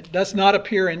said, it does not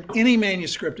appear in any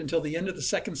manuscript until the end of the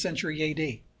 2nd century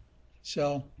AD.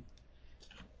 So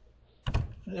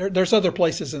there's other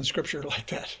places in Scripture like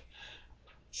that.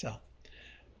 So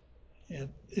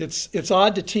it's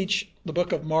odd to teach the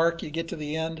book of Mark. You get to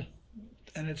the end,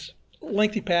 and it's a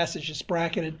lengthy passage. It's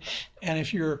bracketed, and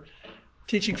if you're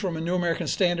teaching from a New American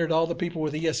Standard, all the people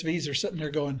with ESVs are sitting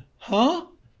there going, "Huh?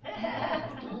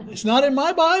 It's not in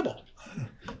my Bible."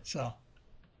 So,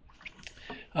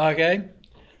 okay,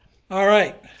 all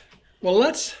right. Well,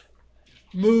 let's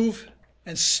move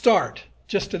and start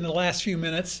just in the last few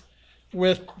minutes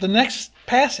with the next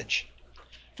passage,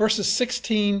 verses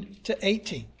 16 to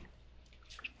 18,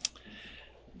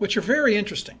 which are very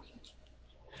interesting.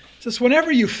 It says,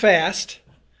 whenever you fast,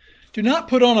 do not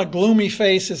put on a gloomy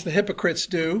face as the hypocrites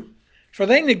do, for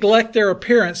they neglect their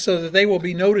appearance so that they will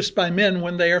be noticed by men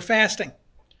when they are fasting.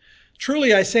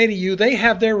 Truly I say to you, they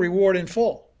have their reward in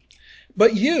full.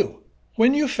 But you,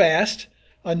 when you fast,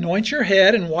 anoint your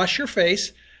head and wash your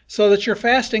face, so that your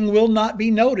fasting will not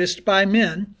be noticed by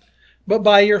men, but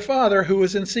by your Father who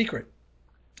is in secret.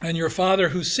 And your Father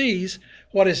who sees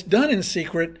what is done in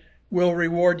secret will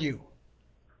reward you.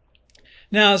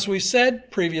 Now, as we said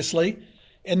previously,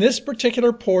 in this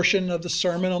particular portion of the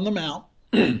Sermon on the Mount,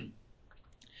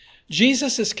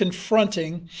 Jesus is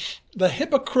confronting the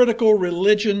hypocritical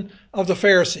religion of the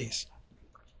Pharisees.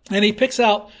 And he picks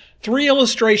out 3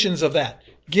 illustrations of that: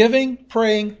 giving,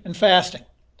 praying, and fasting.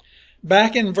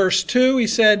 Back in verse 2, he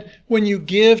said, when you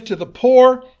give to the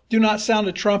poor, do not sound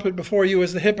a trumpet before you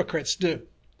as the hypocrites do.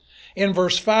 In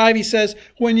verse 5, he says,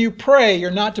 when you pray,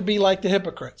 you're not to be like the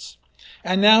hypocrites.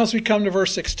 And now as we come to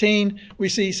verse 16, we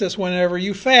see he says, whenever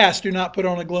you fast, do not put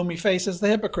on a gloomy face as the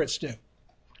hypocrites do.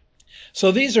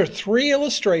 So these are three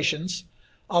illustrations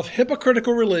of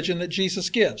hypocritical religion that Jesus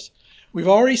gives. We've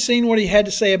already seen what he had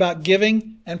to say about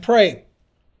giving and praying.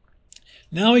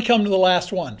 Now we come to the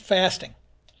last one, fasting.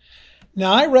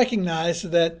 Now I recognize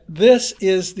that this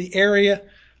is the area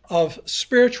of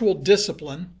spiritual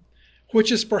discipline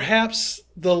which is perhaps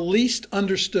the least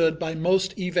understood by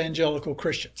most evangelical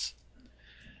Christians.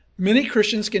 Many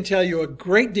Christians can tell you a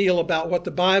great deal about what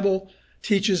the Bible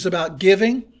teaches about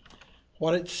giving,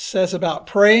 what it says about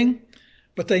praying,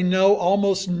 but they know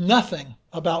almost nothing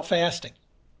about fasting.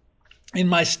 In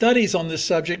my studies on this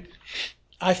subject,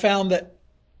 I found that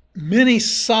many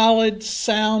solid,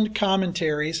 sound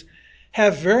commentaries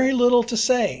have very little to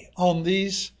say on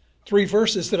these three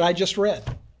verses that I just read.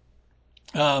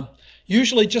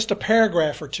 Usually just a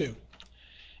paragraph or two.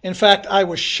 In fact, I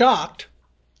was shocked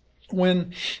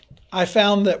when I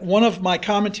found that one of my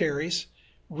commentaries,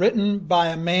 written by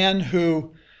a man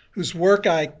whose work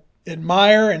I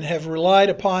admire and have relied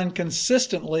upon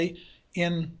consistently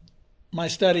in my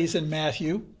studies in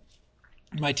Matthew,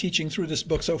 my teaching through this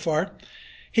book so far,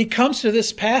 he comes to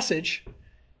this passage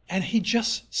and he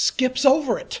just skips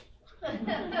over it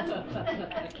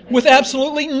with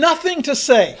absolutely nothing to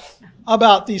say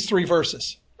about these three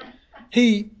verses.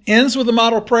 He ends with the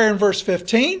model prayer in verse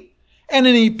 15, and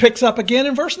then he picks up again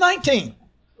in verse 19.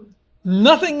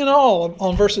 Nothing at all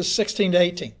on verses 16 to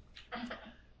 18.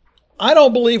 I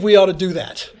don't believe we ought to do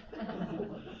that.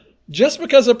 Just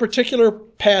because a particular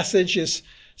passage is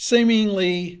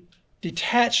seemingly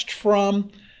detached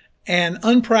from and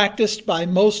unpracticed by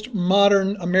most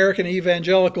modern American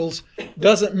evangelicals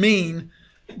doesn't mean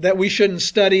that we shouldn't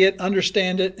study it,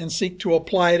 understand it, and seek to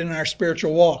apply it in our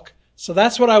spiritual walk. So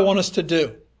that's what I want us to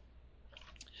do.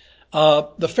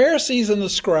 The Pharisees and the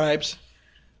scribes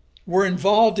were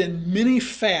involved in many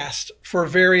fasts for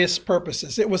various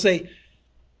purposes. It was a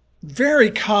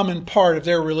very common part of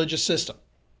their religious system.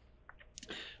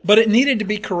 But it needed to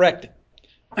be corrected.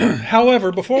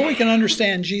 However, before we can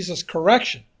understand Jesus'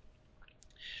 correction,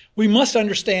 we must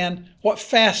understand what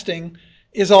fasting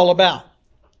is all about.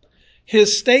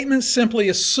 His statement simply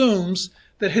assumes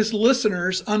that his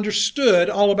listeners understood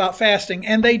all about fasting,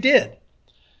 and they did,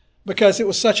 because it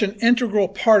was such an integral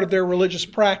part of their religious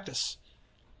practice.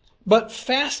 But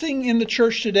fasting in the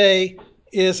church today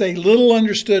is a little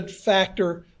understood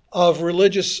factor of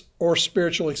religious or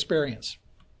spiritual experience.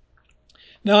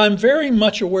 Now, I'm very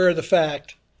much aware of the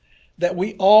fact that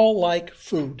we all like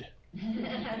food.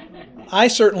 I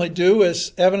certainly do,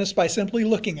 as evidenced by simply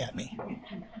looking at me.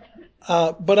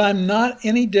 But I'm not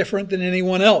any different than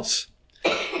anyone else.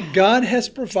 God has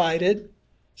provided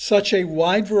such a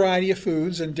wide variety of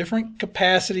foods and different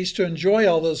capacities to enjoy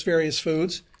all those various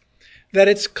foods that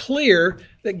it's clear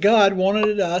that God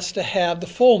wanted us to have the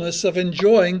fullness of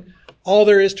enjoying all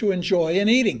there is to enjoy in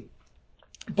eating.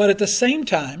 But at the same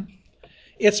time,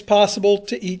 it's possible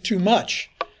to eat too much.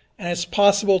 And it's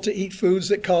possible to eat foods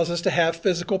that cause us to have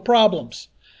physical problems.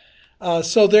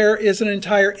 So there is an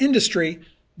entire industry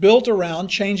built around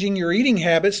changing your eating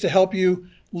habits to help you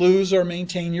lose or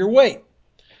maintain your weight.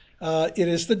 It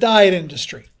is the diet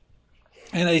industry.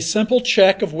 And a simple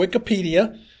check of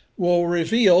Wikipedia will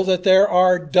reveal that there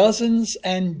are dozens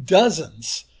and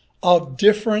dozens of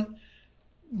different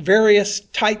various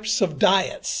types of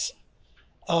diets,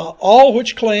 all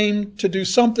which claim to do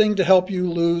something to help you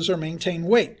lose or maintain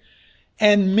weight.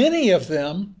 And many of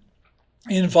them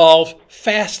involve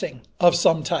fasting of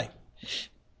some type.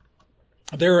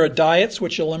 There are diets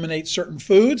which eliminate certain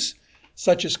foods,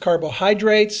 such as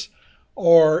carbohydrates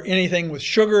or anything with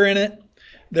sugar in it.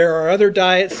 There are other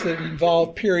diets that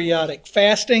involve periodic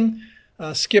fasting,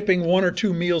 skipping 1 or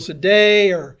 2 meals a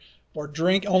day, or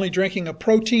only drinking a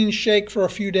protein shake for a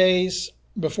few days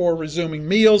before resuming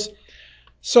meals.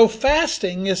 So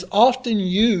fasting is often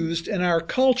used in our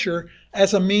culture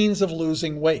as a means of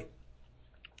losing weight.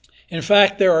 In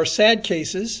fact, there are sad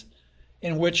cases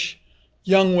in which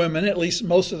young women, at least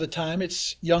most of the time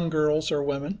it's young girls or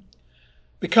women,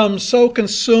 become so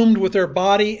consumed with their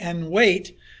body and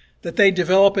weight that they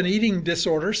develop an eating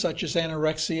disorder such as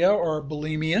anorexia or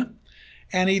bulimia,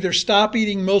 and either stop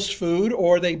eating most food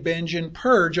or they binge and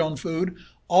purge on food,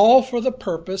 all for the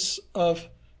purpose of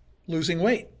losing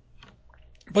weight.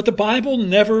 But the Bible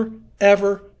never,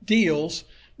 ever deals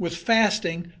with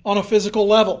fasting on a physical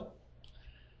level.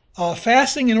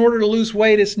 Fasting in order to lose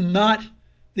weight is not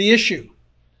the issue.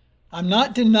 I'm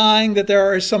not denying that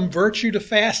there is some virtue to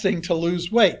fasting to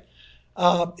lose weight.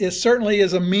 It certainly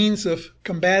is a means of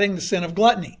combating the sin of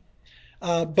gluttony.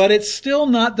 But it's still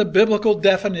not the biblical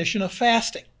definition of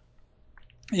fasting.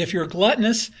 If you're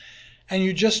gluttonous and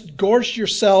you just gorged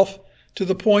yourself to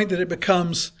the point that it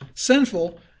becomes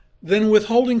sinful, then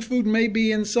withholding food may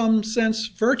be in some sense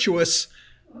virtuous,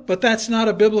 but that's not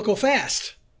a biblical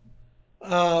fast.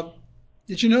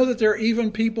 Did you know that there are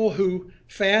even people who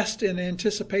fast in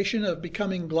anticipation of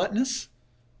becoming gluttonous?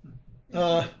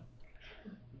 Have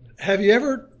you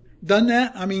ever done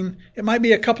that? I mean, it might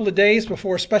be a couple of days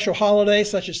before a special holiday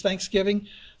such as Thanksgiving,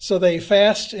 so they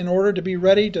fast in order to be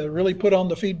ready to really put on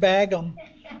the feed bag on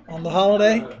the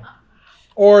holiday.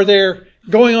 Or they're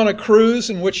going on a cruise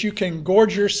in which you can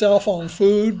gorge yourself on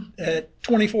food at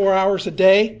 24 hours a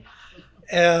day.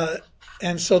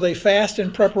 And so they fast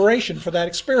in preparation for that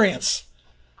experience.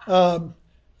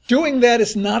 Doing that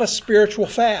is not a spiritual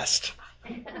fast.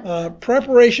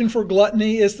 Preparation for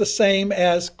gluttony is the same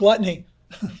as gluttony.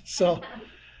 So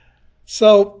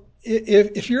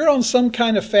if you're on some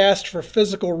kind of fast for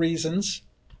physical reasons,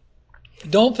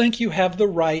 don't think you have the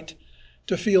right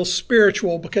to feel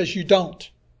spiritual because you don't.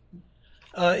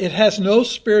 It has no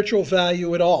spiritual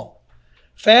value at all.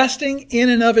 Fasting in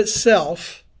and of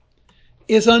itself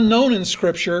is unknown in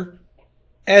Scripture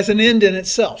as an end in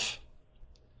itself.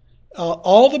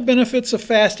 All the benefits of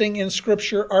fasting in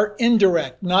Scripture are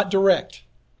indirect, not direct.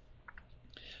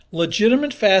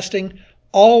 Legitimate fasting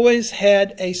always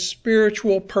had a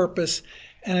spiritual purpose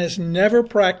and is never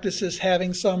practiced as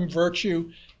having some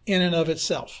virtue in and of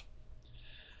itself.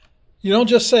 You don't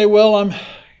just say, well, I'm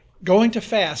going to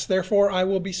fast, therefore I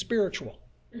will be spiritual.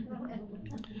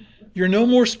 You're no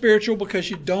more spiritual because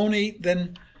you don't eat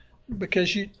than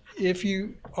if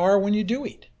you are when you do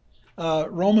eat.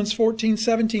 Romans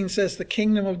 14:17 says the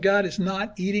kingdom of God is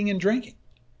not eating and drinking.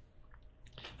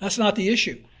 That's not the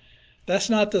issue. That's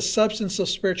not the substance of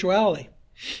spirituality.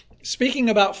 Speaking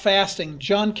about fasting,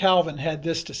 John Calvin had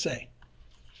this to say.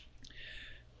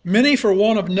 Many, for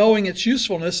want of knowing its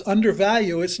usefulness,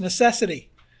 undervalue its necessity,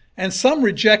 and some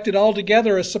reject it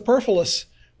altogether as superfluous,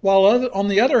 while on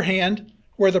the other hand,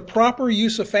 where the proper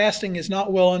use of fasting is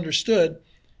not well understood,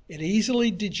 it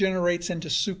easily degenerates into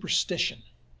superstition.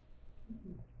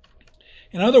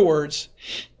 In other words,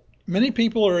 many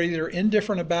people are either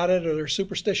indifferent about it or they're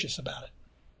superstitious about it.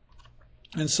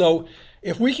 And so,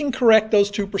 if we can correct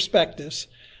those two perspectives,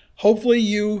 hopefully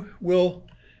you will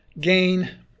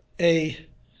gain a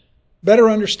better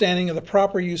understanding of the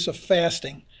proper use of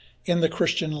fasting in the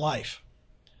Christian life.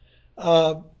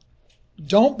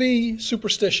 Don't be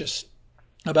superstitious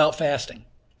about fasting.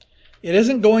 It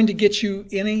isn't going to get you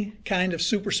any kind of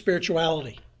super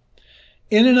spirituality.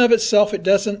 In and of itself, it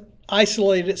doesn't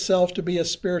isolate itself to be a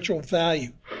spiritual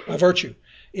value, a virtue.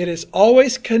 It is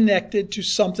always connected to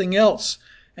something else.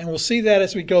 And we'll see that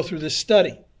as we go through this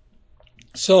study.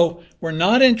 So we're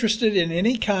not interested in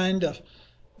any kind of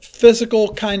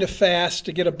physical kind of fast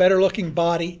to get a better looking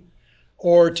body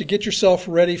or to get yourself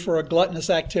ready for a gluttonous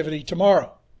activity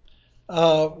tomorrow.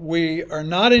 We are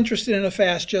not interested in a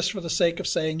fast just for the sake of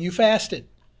saying you fasted.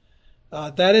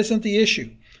 That isn't the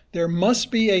issue. There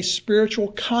must be a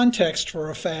spiritual context for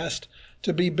a fast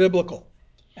to be biblical,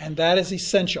 and that is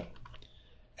essential.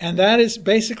 And that is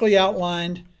basically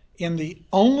outlined in the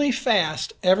only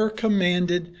fast ever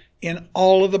commanded in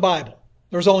all of the Bible.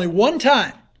 There's only one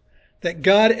time that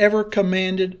God ever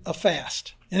commanded a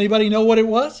fast. Anybody know what it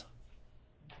was?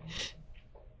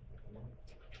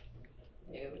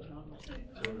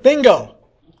 Bingo!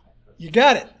 You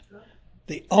got it.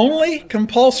 The only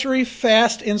compulsory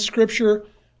fast in Scripture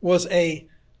was a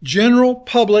general,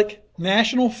 public,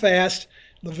 national fast.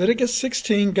 Leviticus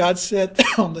 16, God said,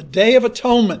 on the Day of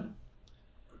Atonement,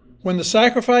 when the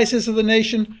sacrifices of the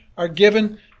nation are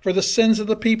given for the sins of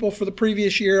the people for the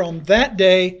previous year, on that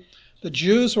day, the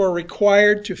Jews were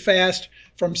required to fast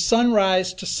from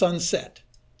sunrise to sunset.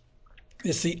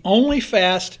 It's the only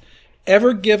fast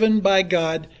ever given by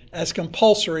God as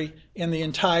compulsory in the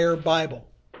entire Bible.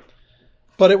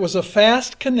 But it was a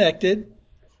fast connected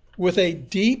with a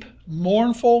deep,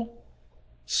 mournful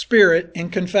spirit in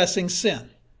confessing sin.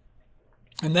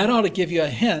 And that ought to give you a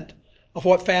hint of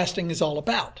what fasting is all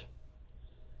about.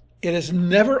 It is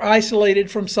never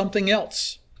isolated from something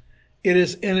else. It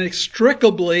is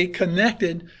inextricably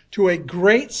connected to a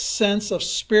great sense of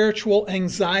spiritual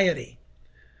anxiety.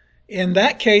 In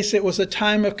that case, it was a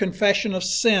time of confession of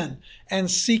sin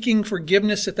and seeking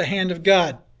forgiveness at the hand of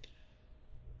God.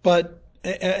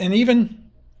 And even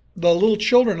the little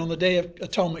children on the Day of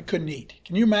Atonement couldn't eat.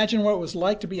 Can you imagine what it was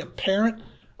like to be a parent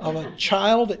of a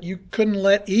child that you couldn't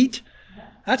let eat?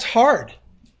 That's hard.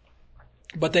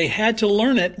 But they had to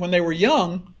learn it when they were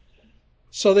young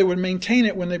so they would maintain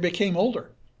it when they became older.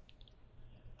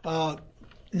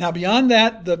 Now, beyond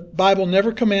that, the Bible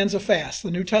never commands a fast.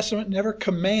 The New Testament never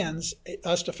commands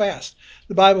us to fast.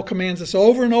 The Bible commands us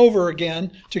over and over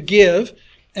again to give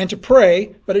and to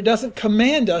pray, but it doesn't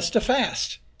command us to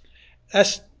fast.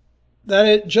 That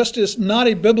it just is not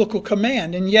a biblical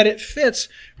command, and yet it fits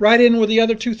right in with the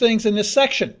other two things in this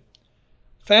section.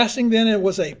 Fasting, then, it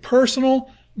was a personal,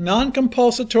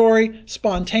 non-compulsory,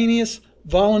 spontaneous,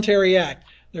 voluntary act.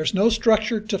 There's no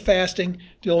structure to fasting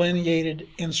delineated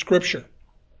in Scripture.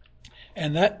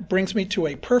 And that brings me to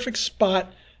a perfect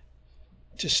spot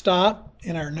to stop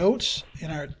in our notes,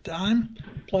 in our time,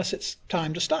 plus it's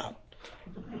time to stop.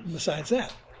 Besides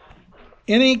that,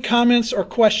 any comments or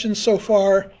questions so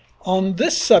far on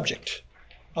this subject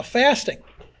of fasting?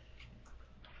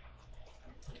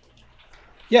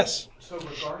 Yes? So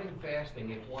regarding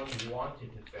fasting, if one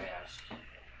wanted to fast,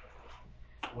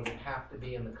 would it have to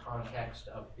be in the context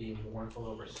of being mournful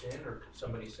over sin, or could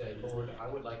somebody say, Lord, I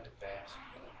would like to fast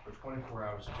for 24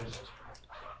 hours just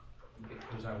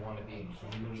because I want to be in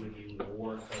communion with you,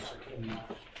 or can you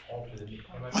alter the...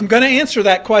 I'm going to answer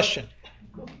that question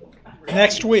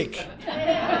next week.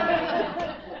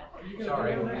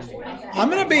 Sorry. I'm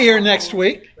going to be here next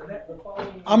week.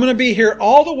 I'm going to be here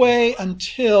all the way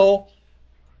until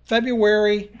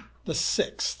February the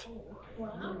 6th.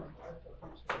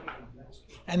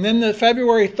 And then the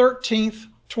February 13th,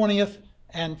 20th,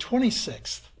 and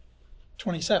 26th,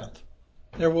 27th,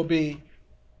 there will be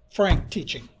Frank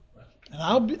teaching.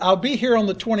 And I'll be here on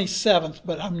the 27th,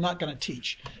 but I'm not going to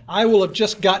teach. I will have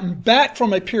just gotten back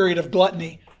from a period of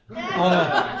gluttony on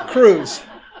a cruise.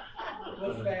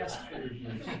 We'll fast for you.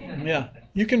 Yeah,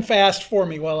 you can fast for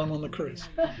me while I'm on the cruise.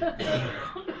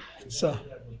 So,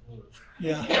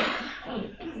 yeah.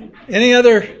 Any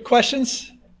other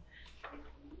questions?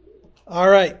 All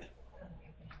right.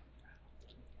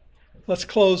 Let's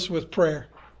close with prayer.